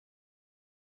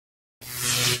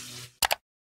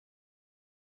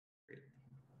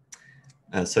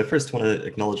So I first want to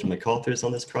acknowledge my co-authors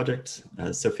on this project,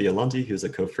 Sophia Landi, who's a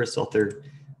co-first author,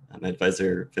 my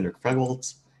advisor, Vinrik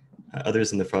Frywald,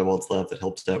 others in the Frywald's lab that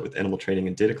helped out with animal training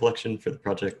and data collection for the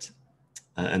project,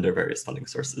 and our various funding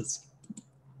sources.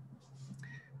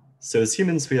 So as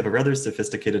humans, we have a rather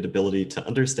sophisticated ability to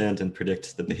understand and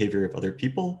predict the behavior of other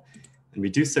people, and we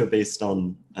do so based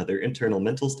on their internal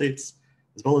mental states,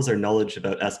 as well as our knowledge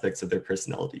about aspects of their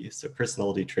personality, so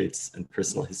personality traits and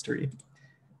personal history.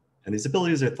 And these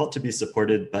abilities are thought to be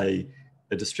supported by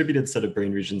a distributed set of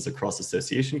brain regions across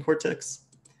association cortex,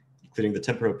 including the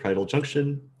temporoparietal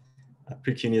junction,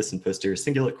 precuneus and posterior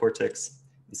cingulate cortex,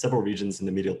 and several regions in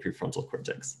the medial prefrontal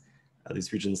cortex.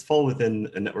 These regions fall within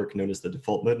a network known as the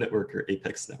default mode network or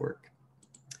apex network.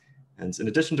 And in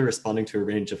addition to responding to a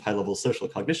range of high-level social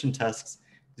cognition tasks,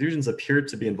 these regions appear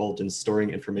to be involved in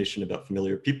storing information about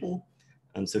familiar people.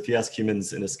 So if you ask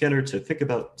humans in a scanner to think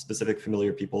about specific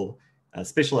familiar people,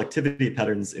 spatial activity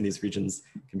patterns in these regions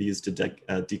can be used to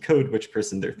decode which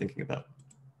person they're thinking about.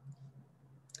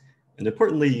 And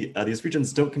importantly, these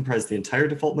regions don't comprise the entire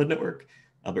default mode network,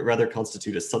 but rather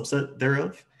constitute a subset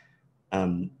thereof.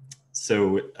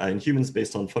 So in humans,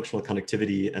 based on functional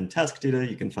connectivity and task data,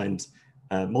 you can find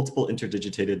multiple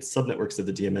interdigitated subnetworks of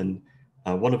the DMN,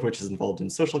 one of which is involved in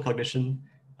social cognition,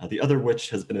 the other which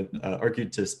has been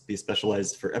argued to be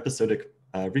specialized for episodic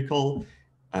recall,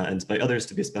 and by others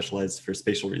to be specialized for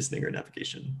spatial reasoning or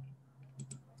navigation.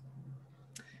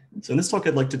 So in this talk,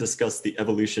 I'd like to discuss the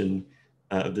evolution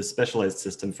of this specialized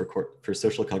system for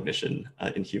social cognition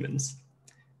in humans.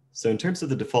 So in terms of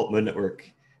the default mode network,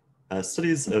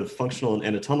 studies of functional and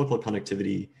anatomical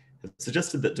connectivity have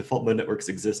suggested that default mode networks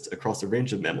exist across a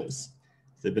range of mammals.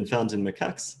 They've been found in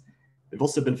macaques. They've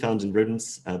also been found in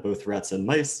rodents, both rats and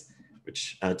mice,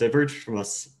 which diverged from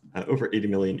us over 80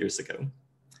 million years ago.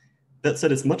 That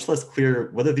said, it's much less clear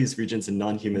whether these regions in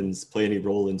non-humans play any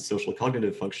role in social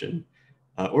cognitive function,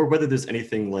 or whether there's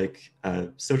anything like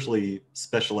socially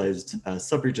specialized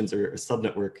subregions or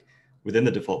subnetwork within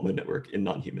the default mode network in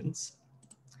non-humans.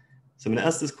 So I'm going to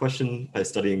ask this question by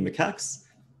studying macaques.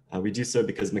 We do so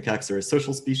because macaques are a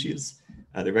social species.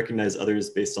 They recognize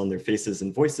others based on their faces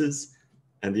and voices,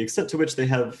 and the extent to which they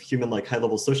have human-like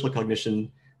high-level social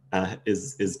cognition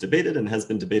is debated and has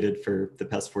been debated for the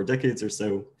past 4 decades or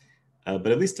so. But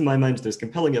at least to my mind, there's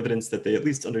compelling evidence that they at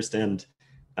least understand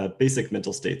basic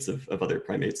mental states of other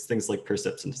primates, things like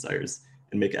percepts and desires,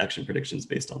 and make action predictions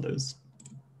based on those.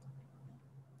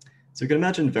 So you can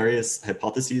imagine various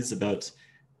hypotheses about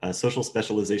social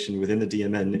specialization within the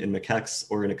DMN in macaques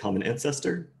or in a common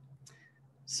ancestor.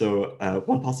 So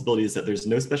one possibility is that there's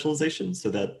no specialization, so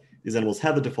that these animals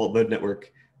have a default mode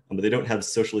network, but they don't have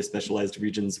socially specialized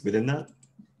regions within that.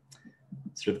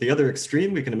 Sort of the other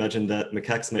extreme, we can imagine that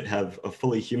macaques might have a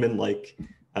fully human-like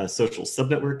social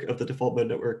subnetwork of the default mode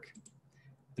network.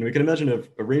 And we can imagine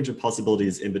a range of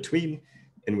possibilities in between,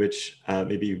 in which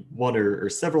maybe one or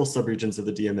several subregions of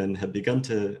the DMN have begun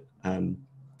to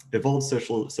evolve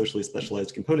socially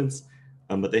specialized components,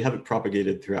 but they haven't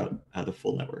propagated throughout the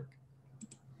full network.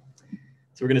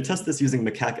 So we're going to test this using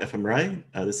macaque fMRI.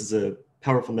 This is a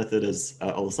powerful method, as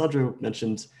Alessandro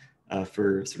mentioned,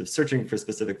 for sort of searching for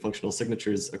specific functional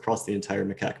signatures across the entire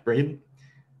macaque brain.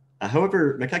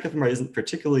 However, macaque fMRI isn't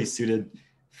particularly suited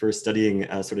for studying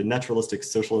sort of naturalistic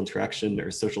social interaction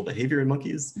or social behavior in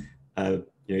monkeys. You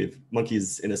have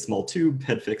monkeys in a small tube,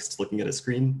 head fixed, looking at a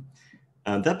screen.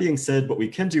 That being said, what we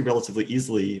can do relatively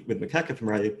easily with macaque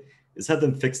fMRI is have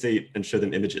them fixate and show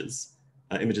them images,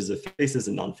 images of faces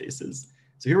and non-faces.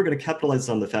 So here we're going to capitalize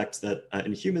on the fact that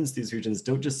in humans, these regions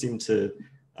don't just seem to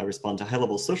respond to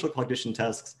high-level social cognition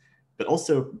tasks, but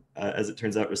also, as it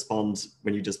turns out, respond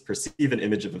when you just perceive an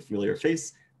image of a familiar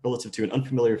face relative to an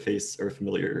unfamiliar face or a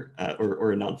familiar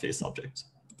or a non-face object.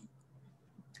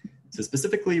 So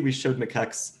specifically, we showed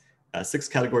macaques 6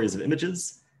 categories of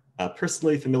images: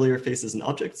 personally familiar faces and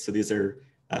objects. So these are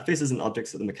faces and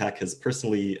objects that the macaque has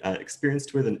personally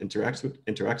experienced with and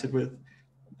interacted with.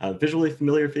 Visually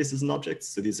familiar faces and objects.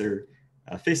 So these are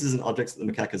faces and objects that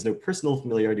the macaque has no personal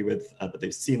familiarity with, but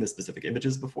they've seen the specific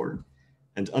images before.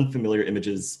 And unfamiliar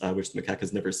images, which the macaque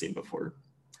has never seen before.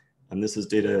 This was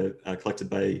data collected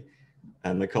by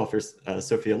my co-author,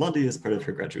 Sophia Landi, as part of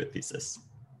her graduate thesis.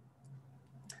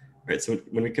 Right, so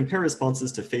when we compare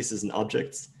responses to faces and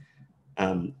objects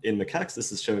in macaques,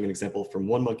 this is showing an example from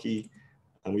one monkey.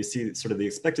 We see sort of the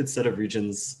expected set of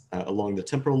regions along the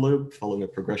temporal lobe following a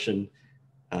progression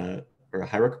or a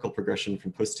hierarchical progression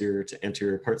from posterior to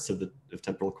anterior parts of the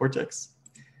temporal cortex.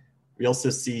 We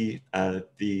also see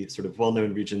the sort of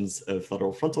well-known regions of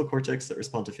lateral frontal cortex that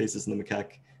respond to faces in the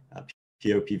macaque,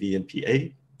 PO, PV, and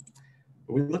PA.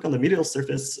 When we look on the medial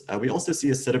surface, we also see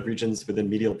a set of regions within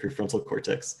medial prefrontal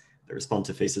cortex that respond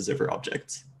to faces over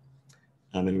objects.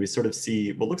 And we sort of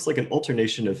see what looks like an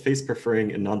alternation of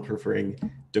face-preferring and non-preferring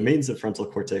domains of frontal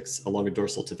cortex along a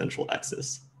dorsal to ventral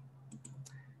axis.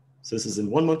 So this is in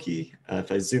one monkey.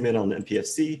 If I zoom in on the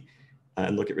mPFC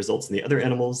and look at results in the other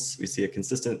animals, we see a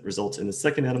consistent result in the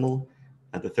second animal,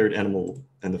 the third animal,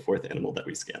 and the fourth animal that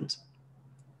we scanned.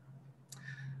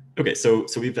 Okay, so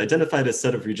we've identified a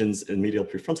set of regions in medial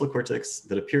prefrontal cortex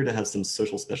that appear to have some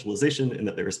social specialization in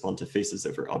that they respond to faces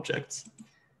over objects.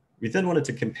 We then wanted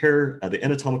to compare the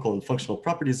anatomical and functional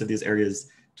properties of these areas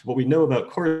to what we know about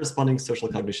corresponding social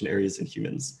cognition areas in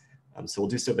humans. So we'll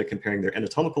do so by comparing their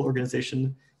anatomical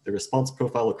organization, their response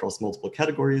profile across multiple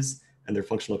categories, and their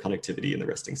functional connectivity in the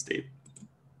resting state.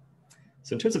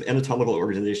 So in terms of anatomical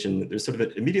organization, there's sort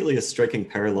of immediately a striking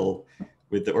parallel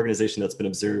with the organization that's been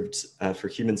observed for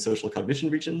human social cognition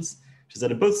regions, which is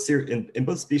that in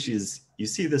both species, you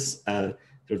see this sort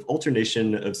of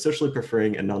alternation of socially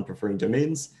preferring and non-preferring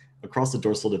domains across the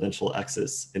dorsal to ventral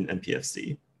axis in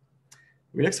mPFC.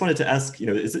 We next wanted to ask,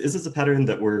 is this a pattern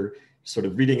that we're sort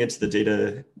of reading into the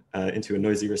data into a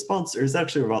noisy response, or is that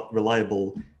actually a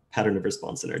reliable pattern of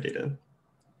response in our data?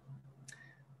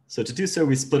 So to do so,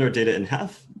 we split our data in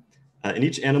half. In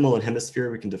each animal and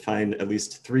hemisphere, we can define at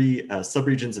least 3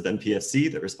 subregions of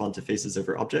mPFC that respond to faces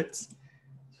over objects.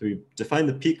 So we define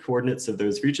the peak coordinates of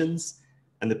those regions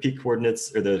and the peak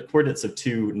coordinates, or the coordinates of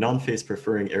 2 non-face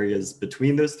preferring areas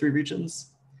between those 3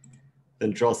 regions,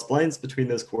 then draw splines between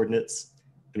those coordinates,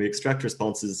 and we extract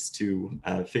responses to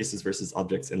faces versus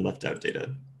objects in left out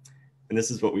data. And this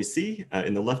is what we see.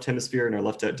 In the left hemisphere in our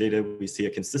left out data, we see a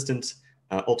consistent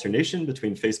alternation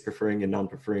between face preferring and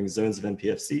non-preferring zones of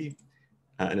mPFC,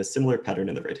 and a similar pattern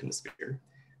in the right hemisphere.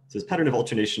 So this pattern of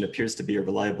alternation appears to be a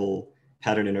reliable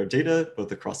pattern in our data,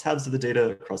 both across halves of the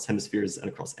data, across hemispheres, and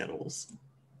across animals.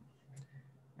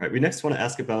 All right, we next want to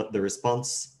ask about the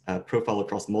response profile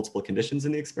across multiple conditions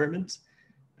in the experiment.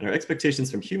 And our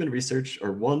expectations from human research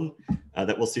are 1,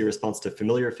 that we'll see a response to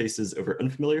familiar faces over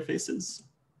unfamiliar faces,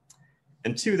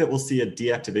 and 2, that we'll see a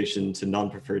deactivation to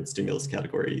non-preferred stimulus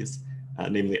categories,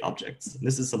 namely objects. And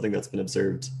this is something that's been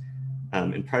observed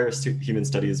in prior human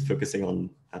studies focusing on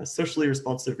socially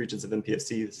responsive regions of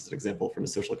mPFC. This is an example from a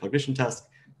social cognition task,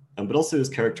 but also is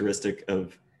characteristic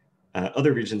of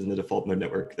other regions in the default mode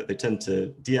network that they tend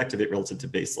to deactivate relative to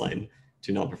baseline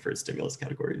to non-preferred stimulus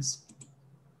categories.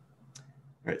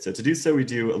 All right, so to do so, we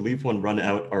do a leave one run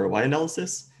out ROI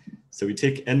analysis. So we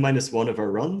take n-1 of our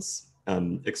runs,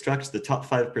 extract the top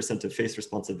 5% of face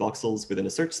responsive voxels within a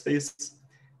search space,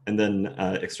 and then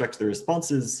extract the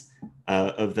responses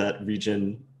of that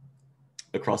region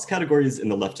across categories in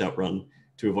the left out run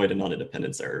to avoid a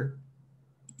non-independence error.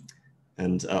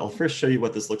 And I'll first show you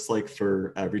what this looks like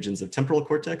for regions of temporal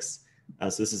cortex.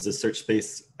 So this is a search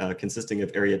space consisting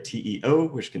of area TEO,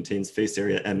 which contains face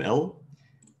area ML.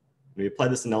 When we apply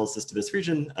this analysis to this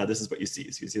region, this is what you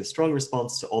see. So you see a strong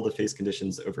response to all the face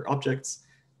conditions over objects,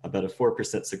 about a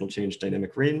 4% signal change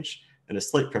dynamic range, and a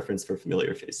slight preference for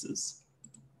familiar faces.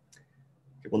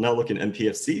 Okay, we'll now look in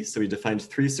mPFC. So we defined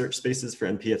 3 search spaces for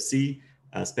mPFC,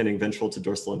 spanning ventral to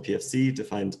dorsal mPFC,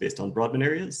 defined based on Brodmann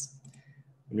areas.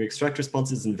 When we extract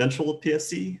responses in ventral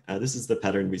PFC, this is the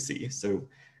pattern we see. So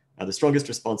the strongest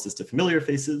response is to familiar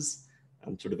faces,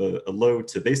 sort of a low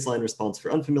to baseline response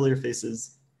for unfamiliar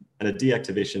faces, and a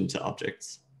deactivation to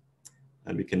objects.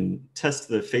 And we can test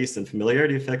the face and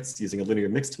familiarity effects using a linear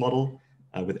mixed model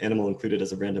with animal included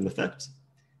as a random effect.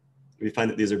 We find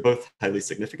that these are both highly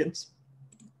significant.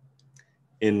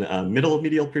 In middle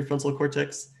medial prefrontal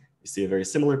cortex, you see a very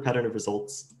similar pattern of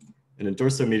results. And in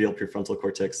dorsomedial prefrontal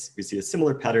cortex, we see a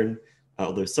similar pattern,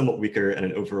 although somewhat weaker, and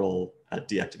an overall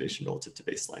deactivation relative to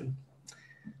baseline.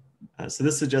 So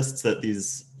this suggests that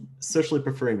these socially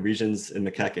preferring regions in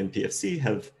macaque and PFC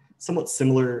have somewhat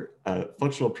similar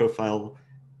functional profile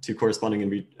to corresponding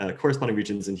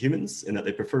regions in humans, in that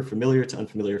they prefer familiar to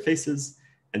unfamiliar faces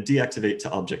and deactivate to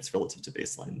objects relative to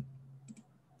baseline.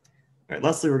 All right,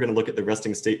 lastly, we're going to look at the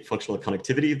resting state functional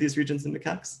connectivity of these regions in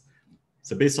macaques.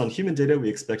 So based on human data, we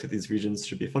expect that these regions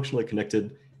should be functionally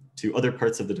connected to other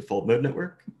parts of the default mode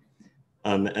network.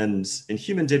 And in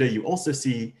human data, you also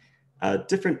see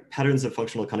different patterns of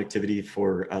functional connectivity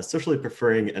for socially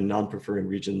preferring and non-preferring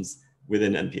regions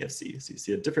within mPFC. So you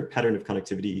see a different pattern of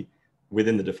connectivity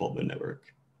within the default mode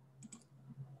network.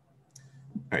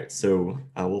 All right, so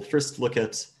we'll first look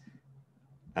at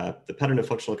the pattern of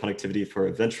functional connectivity for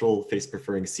a ventral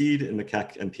face-preferring seed in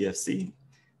macaque mPFC.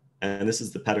 And this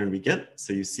is the pattern we get.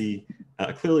 So you see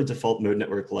a clearly default mode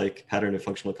network-like pattern of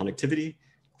functional connectivity,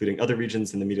 including other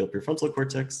regions in the medial prefrontal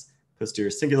cortex,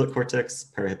 posterior cingulate cortex,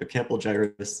 parahippocampal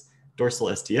gyrus,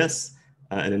 dorsal STS,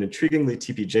 and an intriguingly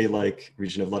TPJ-like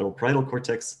region of lateral parietal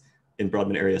cortex in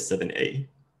Brodmann area 7A.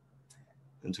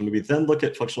 And when we then look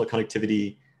at functional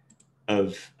connectivity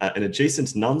of an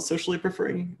adjacent non-socially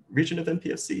preferring region of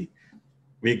mPFC,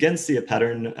 we again see a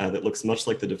pattern that looks much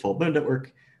like the default mode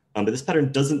network, but this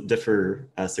pattern doesn't differ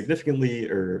significantly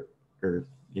or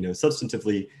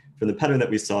substantively from the pattern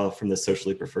that we saw from the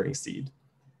socially preferring seed.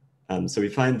 So we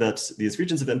find that these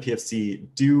regions of mPFC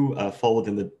do fall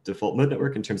within the default mode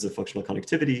network in terms of functional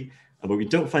connectivity, but we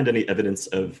don't find any evidence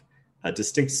of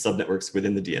distinct subnetworks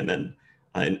within the DMN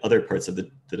in other parts of the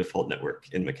default network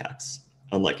in macaques,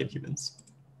 unlike in humans.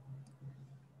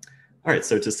 All right,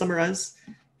 so to summarize,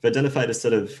 we've identified a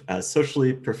set of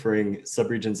socially preferring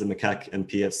subregions of macaque and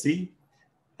mPFC.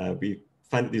 We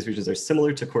find that these regions are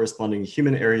similar to corresponding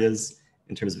human areas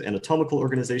in terms of anatomical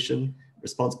organization,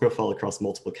 response profile across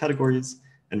multiple categories,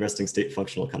 and resting state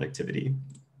functional connectivity.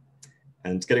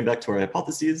 And getting back to our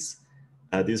hypotheses,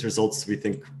 these results, we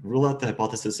think, rule out the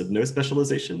hypothesis of no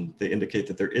specialization. They indicate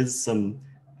that there is some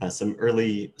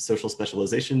early social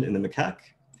specialization in the macaque.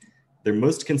 They're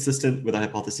most consistent with a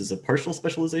hypothesis of partial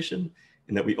specialization,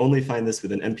 in that we only find this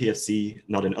within mPFC,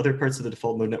 not in other parts of the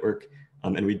default mode network,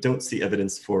 and we don't see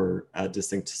evidence for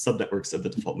distinct subnetworks of the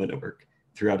default mode network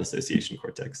throughout association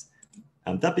cortex.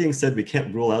 That being said, we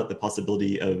can't rule out the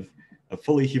possibility of a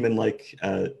fully human-like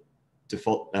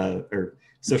default or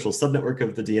social subnetwork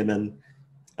of the DMN.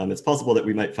 It's possible that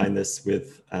we might find this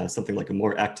with something like a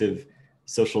more active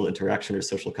social interaction or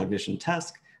social cognition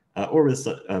task, or with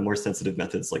more sensitive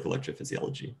methods like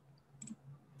electrophysiology.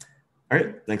 All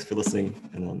right, thanks for listening,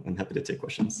 and I'm happy to take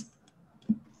questions.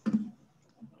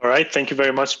 All right, thank you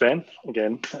very much, Ben.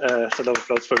 Again, a lot of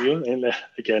applause for you. And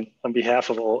again, on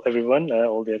behalf of everyone,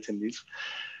 all the attendees,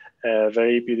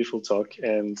 very beautiful talk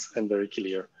and very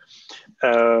clear.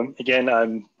 Again,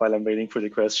 while I'm waiting for the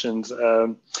questions,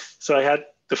 so I had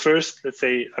the first, let's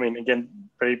say, I mean, again,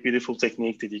 very beautiful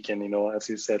technique that you can, as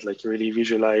you said, like really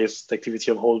visualize the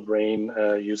activity of whole brain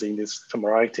using this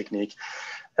fMRI technique.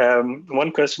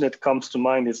 One question that comes to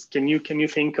mind is, can you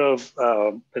think of,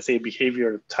 let's say, a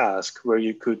behavioral task where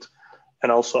you could,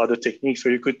 and also other techniques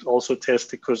where you could also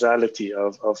test the causality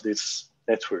of these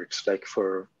networks, like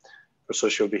for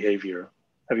social behavior?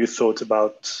 Have you thought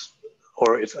about,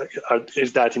 or is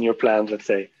that in your plan, let's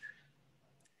say?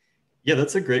 Yeah,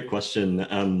 that's a great question.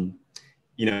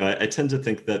 I tend to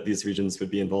think that these regions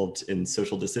would be involved in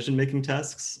social decision-making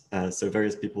tasks. So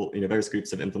various people, various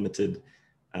groups have implemented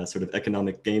sort of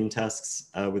economic gain tasks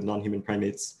with non-human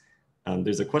primates.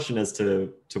 There's a question as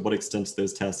to what extent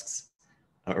those tasks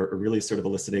are really sort of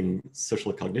eliciting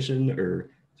social cognition or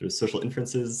sort of social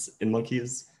inferences in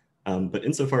monkeys. But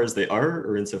insofar as they are,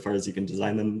 or insofar as you can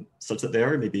design them such that they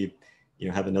are, maybe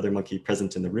have another monkey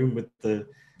present in the room with the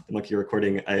monkey you're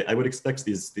recording, I would expect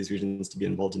these regions to be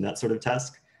involved in that sort of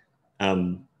task.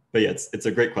 But yeah, it's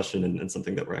a great question and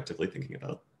something that we're actively thinking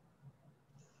about.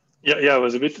 Yeah, I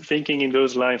was a bit thinking in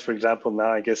those lines. For example,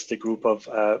 now I guess the group of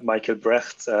Michael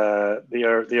Brecht, they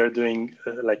are doing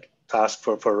like tasks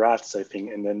for rats, I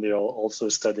think, and then they are also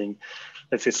studying,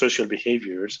 let's say, social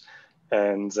behaviors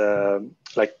and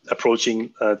like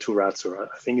approaching two rats, or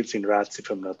I think it's in rats if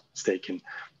I'm not mistaken.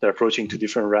 They're approaching two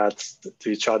different rats to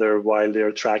each other while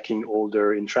they're tracking all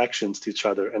their interactions to each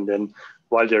other, and then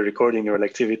while they're recording neural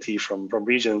activity from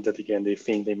regions that, again, they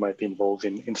think they might be involved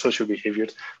in social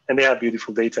behaviors, and they have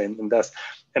beautiful data in that.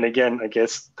 And again, I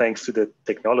guess, thanks to the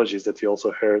technologies that we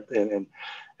also heard and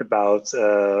about,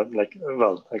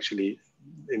 actually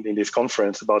in this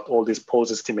conference, about all these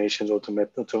pose estimations,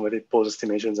 automated pose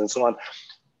estimations, and so on.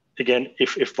 Again,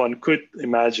 if one could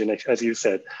imagine, as you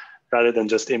said, rather than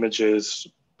just images,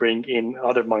 bring in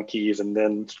other monkeys and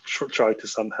then try to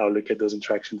somehow look at those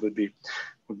interactions would be,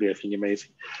 I think, amazing.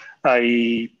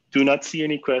 I do not see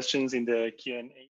any questions in the Q&A.